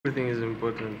Everything is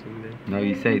important in there. Now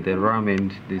you say the RAM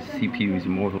and the CPU is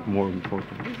more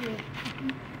important.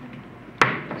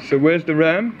 So where's the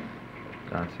RAM?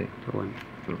 That's it. The one.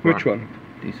 Which one?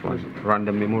 This one.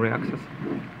 Random memory access.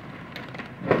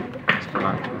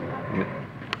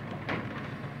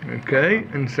 Okay,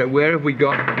 and so where have we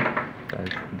got?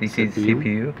 This is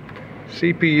CPU.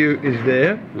 CPU is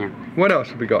there. Yeah. What else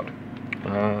have we got?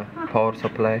 Power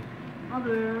supply.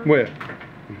 Where?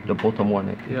 The bottom one.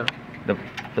 Actually. Yeah.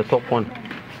 The top one.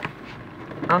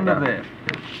 Under there.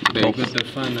 They got the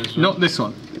fan as well. Not this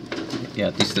one.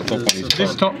 Yeah, this is the top one.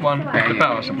 This top one, the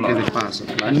power supply. The power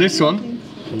supply. And this one?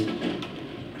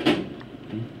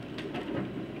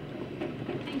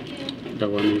 The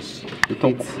one is the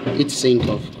top. It's sink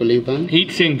of cooling fan.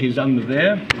 Heat sink is under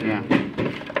there. Yeah.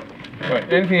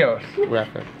 Right, anything else? We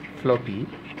have a floppy.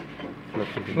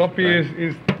 Floppy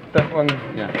is that one.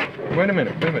 Yeah. Wait a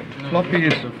minute. Floppy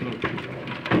is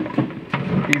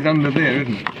under there,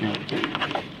 isn't it?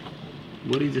 Yeah.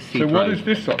 What is the C So drive? what is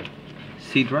this on?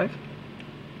 C drive?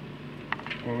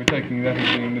 Well, we're taking that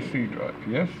as being the C drive,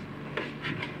 yes?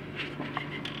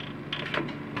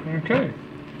 Okay.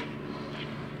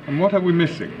 And what are we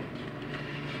missing?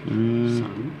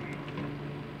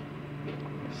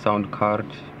 Sound card,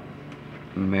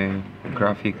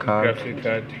 graphic card, Graphic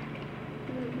card.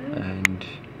 and